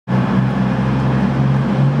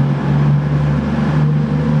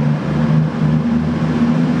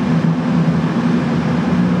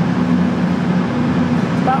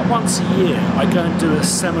I go and do a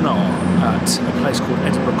seminar at a place called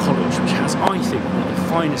Edinburgh College, which has, I think, one of the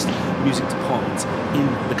finest music departments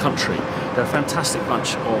in the country. They're a fantastic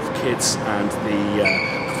bunch of kids, and the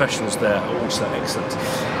professionals there are also excellent.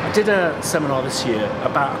 I did a seminar this year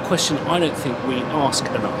about a question I don't think we ask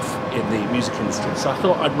enough in the music industry, so I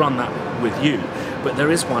thought I'd run that with you. But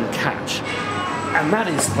there is one catch, and that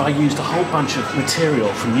is that I used a whole bunch of material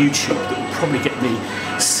from YouTube that will probably get me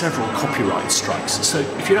several copyright strikes. So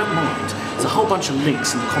if you don't mind, there's a whole bunch of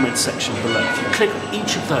links in the comments section below. If you click on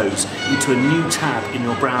each of those into a new tab in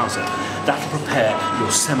your browser, that'll prepare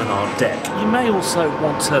your seminar deck. You may also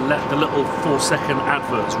want to let the little 4-second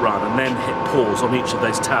adverts run and then hit pause on each of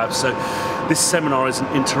those tabs, so this seminar isn't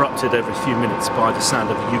interrupted every few minutes by the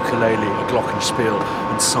sound of a ukulele, a glockenspiel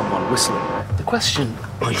and someone whistling. The question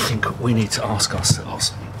I think we need to ask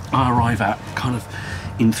ourselves, I arrive at kind of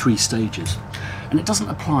in 3 stages. And it doesn't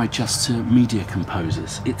apply just to media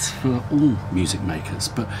composers, it's for all music makers,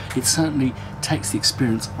 but it certainly takes the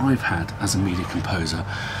experience I've had as a media composer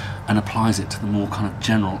and applies it to the more kind of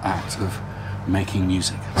general act of making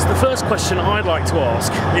music. So the first question I'd like to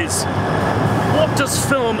ask is, what does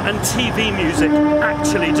film and TV music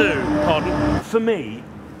actually do? Pardon? For me,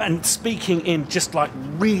 and speaking in just like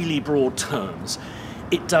really broad terms,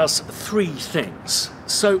 it does 3 things.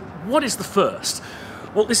 So what is the first?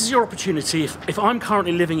 Well, this is your opportunity. If I'm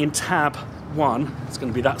currently living in tab 1, it's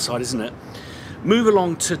going to be that side, isn't it? Move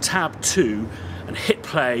along to tab 2 and hit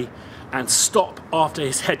play and stop after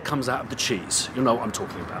his head comes out of the cheese. You'll know what I'm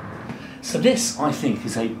talking about. So this, I think,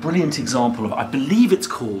 is a brilliant example of, I believe it's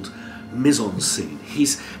called mise-en-scene.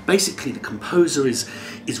 He's basically, the composer is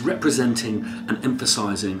representing and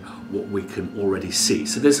emphasising what we can already see.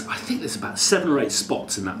 So I think there's about 7 or 8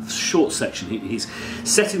 spots in that short section. He's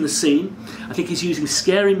setting the scene. I think he's using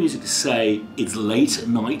scary music to say it's late at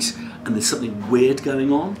night and there's something weird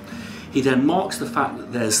going on. He then marks the fact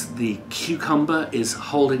that there's the cucumber is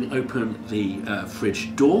holding open the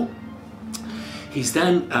fridge door. He's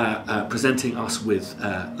then presenting us with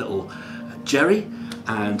little Jerry,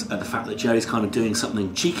 and the fact that Jerry's kind of doing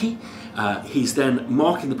something cheeky. He's then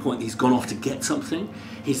marking the point that he's gone off to get something.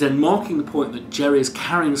 He's then marking the point that Jerry is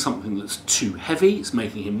carrying something that's too heavy, it's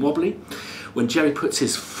making him wobbly. When Jerry puts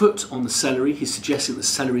his foot on the celery, he's suggesting that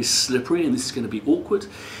celery is slippery and this is going to be awkward.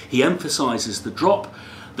 He emphasises the drop,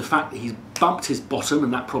 the fact that he's bumped his bottom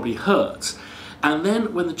and that probably hurts. And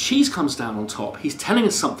then when the cheese comes down on top, he's telling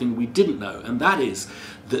us something we didn't know, and that is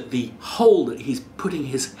that the hole that he's putting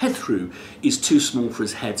his head through is too small for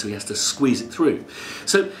his head, so he has to squeeze it through.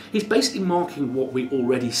 So he's basically marking what we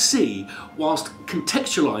already see, whilst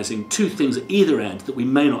contextualising 2 things at either end that we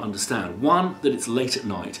may not understand. 1, that it's late at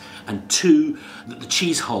night, and 2, that the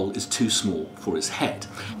cheese hole is too small for his head.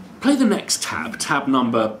 Play the next tab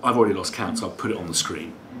number, I've already lost count, so I'll put it on the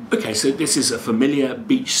screen. Okay, so this is a familiar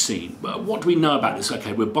beach scene. What do we know about this?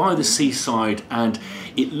 Okay, we're by the seaside and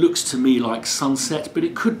it looks to me like sunset, but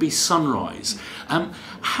it could be sunrise.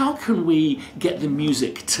 How can we get the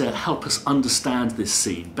music to help us understand this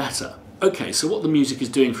scene better? Okay, so what the music is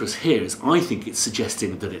doing for us here is, I think it's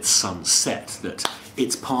suggesting that it's sunset, that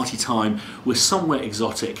it's party time, we're somewhere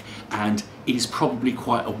exotic, and it is probably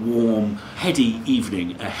quite a warm, heady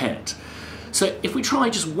evening ahead. So if we try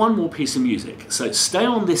just one more piece of music, so stay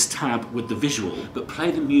on this tab with the visual, but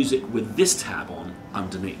play the music with this tab on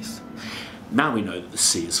underneath. Now we know that the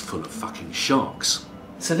sea is full of fucking sharks.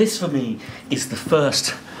 So this for me is the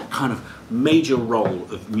first kind of major role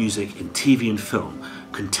of music in TV and film,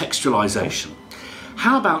 contextualization.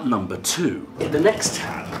 How about number 2? In the next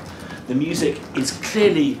tab, the music is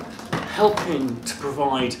clearly helping to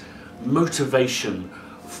provide motivation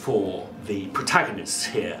for the protagonists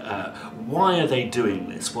here. Why are they doing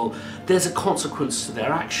this? Well, there's a consequence to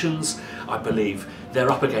their actions. I believe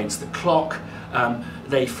they're up against the clock.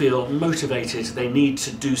 They feel motivated. They need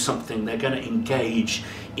to do something. They're going to engage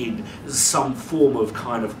in some form of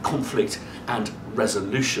kind of conflict and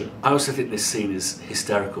resolution. I also think this scene is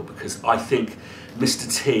hysterical because I think Mr.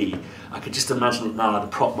 T, I could just imagine it now, the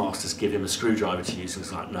prop masters give him a screwdriver to use and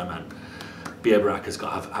it's like, no man, B.A. Baracca's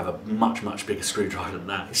got to have a much, much bigger screwdriver than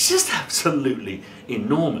that. It's just absolutely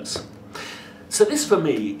enormous. So this for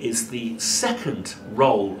me is the second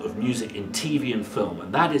role of music in TV and film,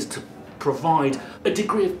 and that is to provide a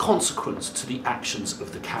degree of consequence to the actions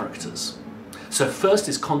of the characters. So first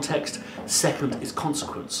is context, second is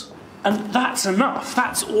consequence. And that's enough.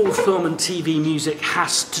 That's all film and TV music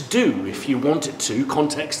has to do if you want it to.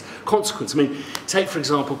 Context, consequence. I mean, take for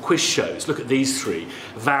example quiz shows. Look at these 3.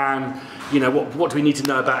 Van, You know, what do we need to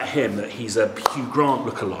know about him? That he's a Hugh Grant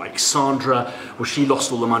lookalike. Sandra, well, she lost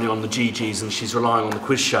all the money on the GGs and she's relying on the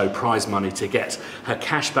quiz show prize money to get her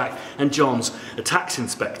cash back. And John's a tax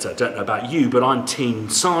inspector. Don't know about you, but I'm Team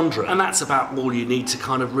Sandra. And that's about all you need to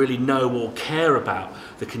kind of really know or care about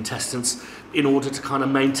the contestants in order to kind of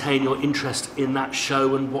maintain your interest in that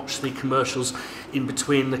show and watch the commercials in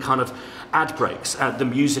between the kind of ad breaks. The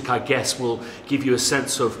music, I guess, will give you a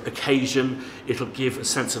sense of occasion, it'll give a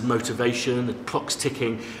sense of motivation, the clock's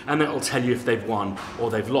ticking, and it'll tell you if they've won or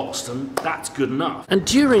they've lost, and that's good enough. And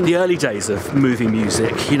during the early days of movie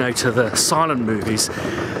music, you know, to the silent movies,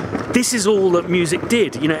 this is all that music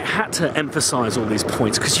did. You know, it had to emphasise all these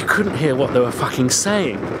points because you couldn't hear what they were fucking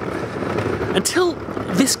saying. Until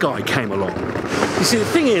this guy came along. You see, the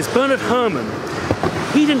thing is, Bernard Herrmann,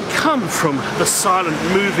 he didn't come from the silent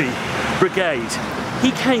movie brigade.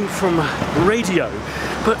 He came from radio,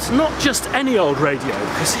 but not just any old radio,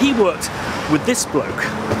 because he worked with this bloke,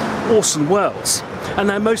 Orson Welles. And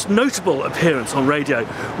their most notable appearance on radio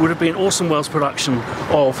would have been Orson Welles' production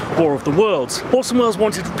of War of the Worlds. Orson Welles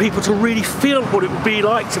wanted people to really feel what it would be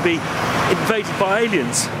like to be invaded by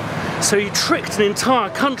aliens. So he tricked an entire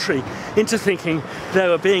country into thinking they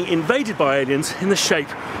were being invaded by aliens in the shape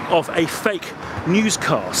of a fake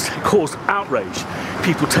newscast. It caused outrage,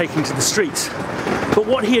 people taking to the streets. But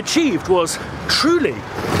what he achieved was truly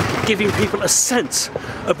giving people a sense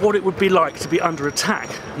of what it would be like to be under attack.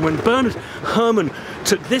 And when Bernard Herrmann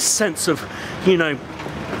took this sense of, you know,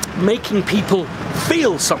 making people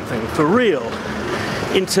feel something for real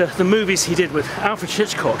into the movies he did with Alfred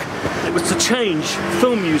Hitchcock, it was to change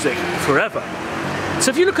film music forever.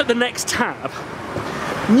 So if you look at the next tab,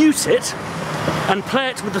 mute it and play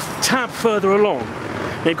it with the tab further along.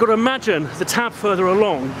 Now you've got to imagine the tab further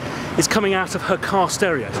along is coming out of her car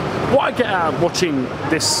stereo. What I get out of watching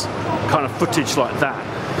this kind of footage like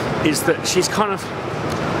that is that she's kind of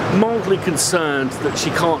mildly concerned that she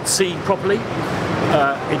can't see properly.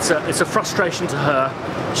 It's a frustration to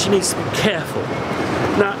her. She needs to be careful.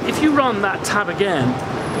 Now, if you run that tab again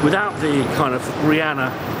without the kind of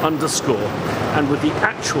Rihanna underscore and with the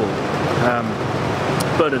actual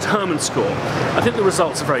Bernard Herrmann score, I think the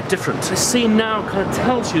results are very different. This scene now kind of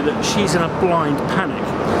tells you that she's in a blind panic.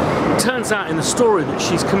 It turns out in the story that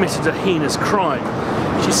she's committed a heinous crime.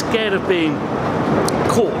 She's scared of being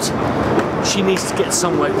caught. She needs to get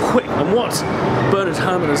somewhere quick. And what Bernard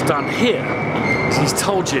Herrmann has done here is he's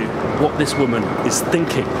told you what this woman is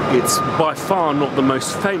thinking. It's by far not the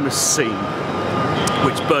most famous scene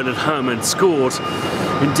which Bernard Herrmann scored.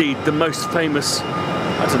 Indeed, the most famous,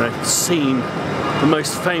 I don't know, scene, the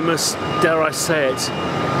most famous, dare I say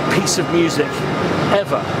it, piece of music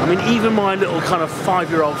ever. I mean, even my little kind of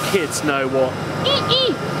 5-year-old kids know what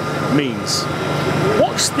means.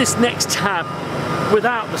 Watch this next tab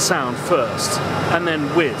without the sound first, and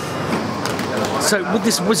then with. So with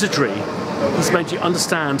this wizardry, he's made you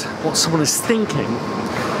understand what someone is thinking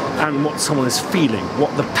and what someone is feeling,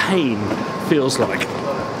 what the pain feels like.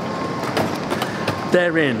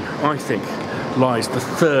 Therein, I think, lies the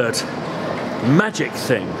third magic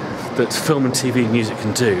thing that film and TV music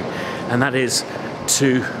can do, and that is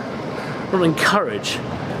to not encourage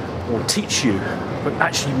or teach you, but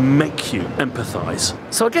actually make you empathise.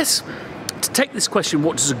 So I guess, to take this question,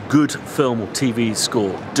 what does a good film or TV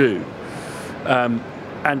score do?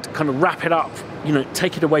 And kind of wrap it up, you know,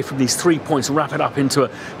 take it away from these 3 points and wrap it up into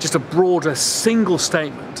just a broader single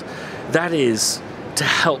statement. That is to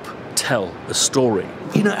help tell a story.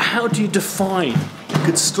 You know, how do you define a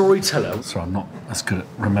good storyteller? Sorry, I'm not as good at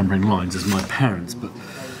remembering lines as my parents, but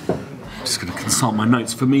I'm just going to consult my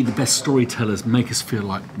notes. For me, the best storytellers make us feel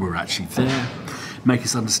like we're actually there, make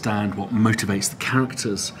us understand what motivates the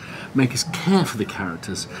characters, make us care for the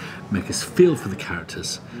characters, make us feel for the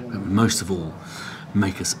characters, and most of all,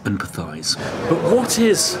 make us empathise. But what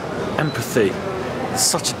is empathy? It's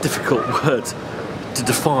such a difficult word to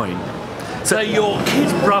define. So your kid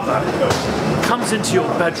brother comes into your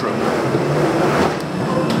bedroom,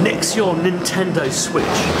 nicks your Nintendo Switch,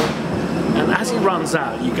 and as he runs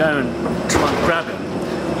out, you go and try and grab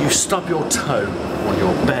him. You stub your toe on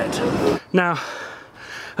your bed. Now,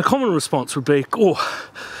 a common response would be, oh,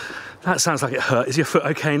 that sounds like it hurt. Is your foot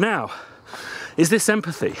okay now? Is this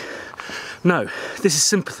empathy? No, this is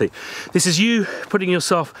sympathy. This is you putting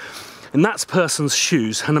yourself in that person's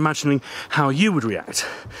shoes and imagining how you would react.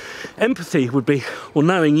 Empathy would be, well,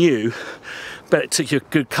 knowing you, Bet it took you a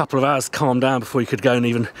good couple of hours to calm down before you could go and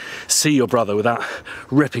even see your brother without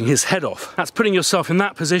ripping his head off. That's putting yourself in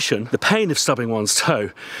that position, the pain of stubbing one's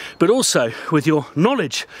toe, but also with your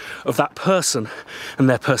knowledge of that person and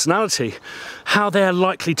their personality, how they're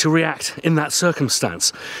likely to react in that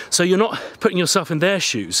circumstance. So you're not putting yourself in their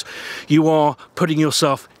shoes, you are putting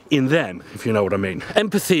yourself in them, if you know what I mean.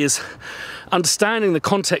 Empathy is understanding the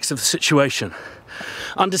context of the situation,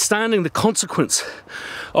 understanding the consequence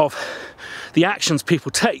of the actions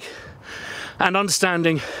people take, and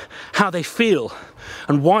understanding how they feel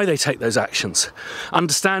and why they take those actions,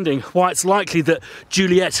 understanding why it's likely that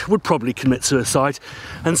Juliet would probably commit suicide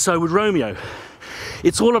and so would Romeo.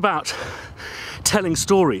 It's all about telling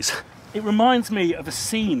stories. It reminds me of a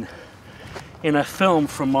scene in a film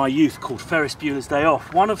from my youth called Ferris Bueller's Day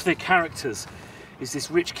Off. One of the characters is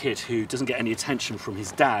this rich kid who doesn't get any attention from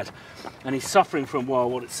his dad, and he's suffering from, well,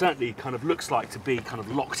 what it certainly kind of looks like to be kind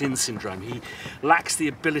of locked-in syndrome. He lacks the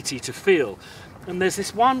ability to feel. And there's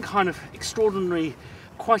this one kind of extraordinary,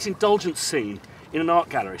 quite indulgent scene in an art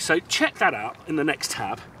gallery. So check that out in the next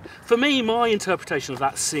tab. For me, my interpretation of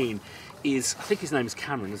that scene is, I think his name is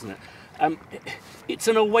Cameron, isn't it? It's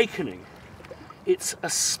an awakening. It's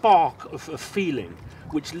a spark of feeling,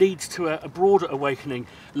 which leads to a broader awakening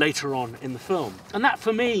later on in the film. And that,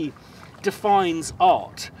 for me, defines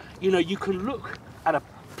art. You know, you can look at a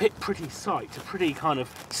pretty sight, a pretty kind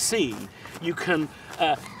of scene, you can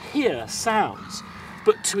hear sounds,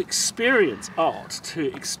 but to experience art,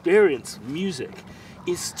 to experience music,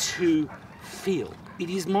 is to feel. It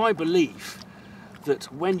is my belief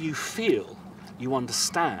that when you feel, you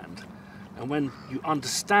understand, and when you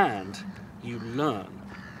understand, you learn,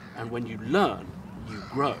 and when you learn, you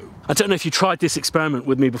grow. I don't know if you tried this experiment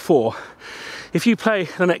with me before. If you play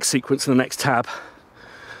the next sequence in the next tab,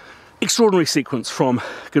 extraordinary sequence from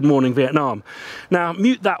Good Morning Vietnam. Now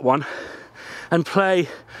mute that one and play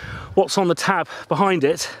what's on the tab behind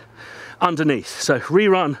it underneath. So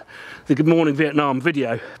rerun the Good Morning Vietnam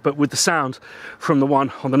video, but with the sound from the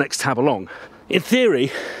one on the next tab along. In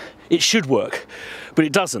theory, it should work, but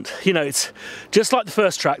it doesn't. You know, it's just like the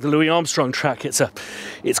first track, the Louis Armstrong track.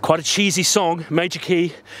 It's quite a cheesy song, major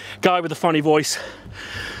key, guy with a funny voice,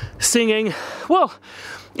 singing. Well,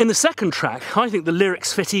 in the second track, I think the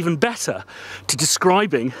lyrics fit even better to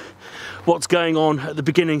describing what's going on at the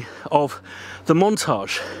beginning of the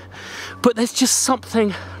montage. But there's just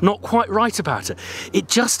something not quite right about it. It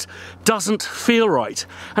just doesn't feel right.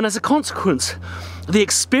 And as a consequence, the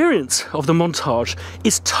experience of the montage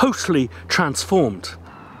is totally transformed.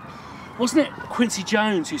 Wasn't it Quincy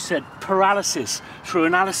Jones who said paralysis through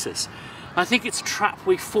analysis? I think it's a trap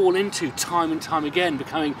we fall into time and time again,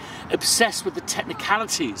 becoming obsessed with the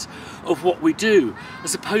technicalities of what we do,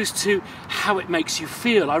 as opposed to how it makes you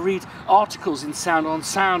feel. I read articles in Sound on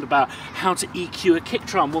Sound about how to EQ a kick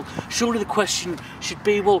drum. Well, surely the question should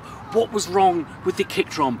be, well, what was wrong with the kick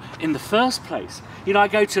drum in the first place? You know, I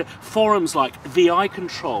go to forums like VI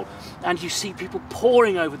Control, and you see people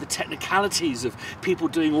poring over the technicalities of people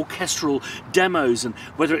doing orchestral demos and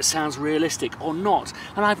whether it sounds realistic or not.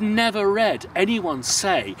 And I've never read anyone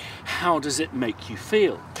say, how does it make you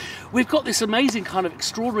feel? We've got this amazing kind of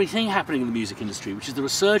extraordinary thing happening in the music industry, which is the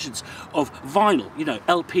resurgence of vinyl, you know,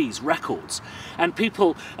 LPs, records. And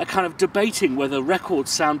people are kind of debating whether records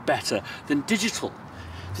sound better than digital.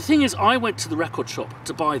 The thing is, I went to the record shop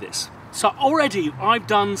to buy this. So already I've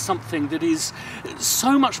done something that is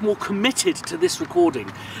so much more committed to this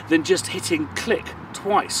recording than just hitting click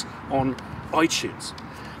twice on iTunes.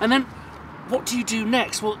 And then what do you do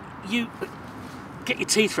next? Well, you get your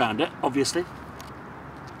teeth around it, obviously.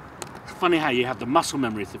 It's funny how you have the muscle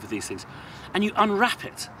memory for these things. And you unwrap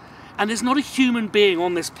it. And there's not a human being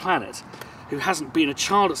on this planet who hasn't been a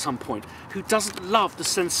child at some point who doesn't love the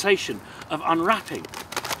sensation of unwrapping.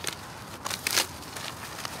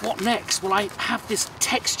 What next? Well, I have this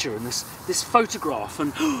texture and this photograph,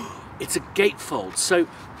 and it's a gatefold. So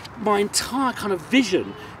my entire kind of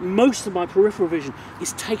vision, most of my peripheral vision,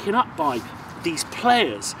 is taken up by these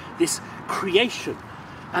players, this creation.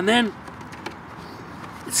 And then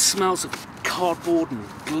it smells of cardboard and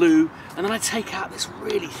glue, and then I take out this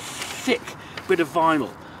really thick bit of vinyl,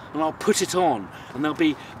 and I'll put it on, and there'll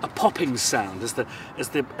be a popping sound as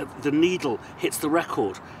the needle hits the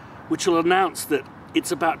record, which will announce that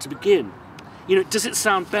it's about to begin. You know, does it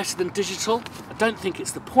sound better than digital? I don't think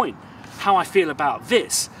it's the point. How I feel about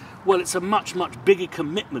this, well, it's a much, much bigger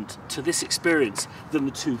commitment to this experience than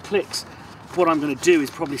the 2 clicks. What I'm going to do is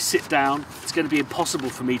probably sit down. It's going to be impossible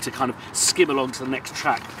for me to kind of skim along to the next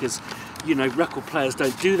track because, you know, record players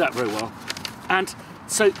don't do that very well. And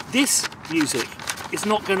so this music is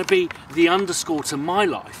not going to be the underscore to my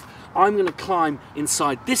life. I'm going to climb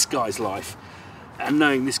inside this guy's life, and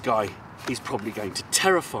knowing this guy, he's probably going to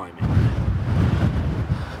terrify me.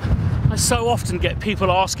 I so often get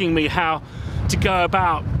people asking me how to go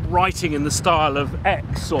about writing in the style of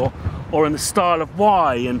X or in the style of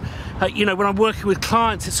Y, and you know, when I'm working with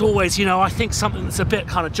clients, it's always, you know, I think something that's a bit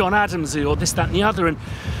kind of John Adamsy or this, that and the other, and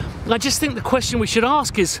I just think the question we should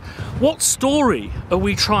ask is, what story are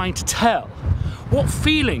we trying to tell? What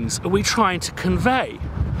feelings are we trying to convey?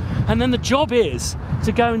 And then the job is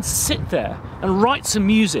to go and sit there and write some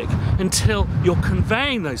music until you're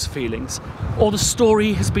conveying those feelings or the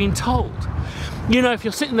story has been told. You know, if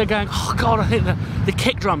you're sitting there going, oh God, I think the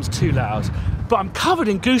kick drum's too loud, but I'm covered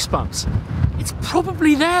in goosebumps, it's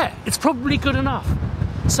probably there. It's probably good enough.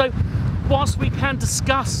 So whilst we can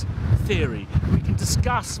discuss theory, we can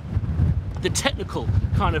discuss the technical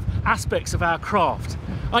kind of aspects of our craft,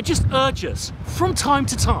 I just urge us from time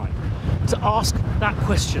to time to ask that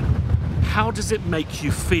question: how does it make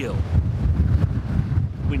you feel?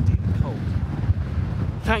 Windy and cold.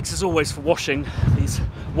 Thanks as always for watching these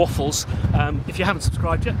waffles. If you haven't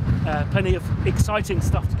subscribed yet, plenty of exciting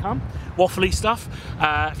stuff to come, waffly stuff.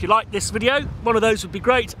 If you like this video, one of those would be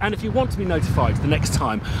great, and if you want to be notified the next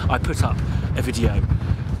time I put up a video,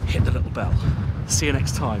 hit the little bell. See you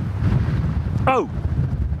next time. Oh,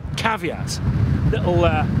 caveat, little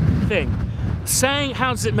thing. Saying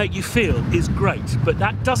how does it make you feel is great, but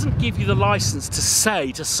that doesn't give you the license to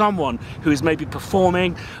say to someone who is maybe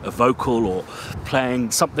performing a vocal or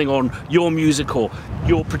playing something on your music or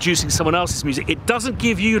you're producing someone else's music, it doesn't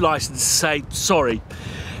give you license to say, sorry,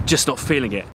 just not feeling it.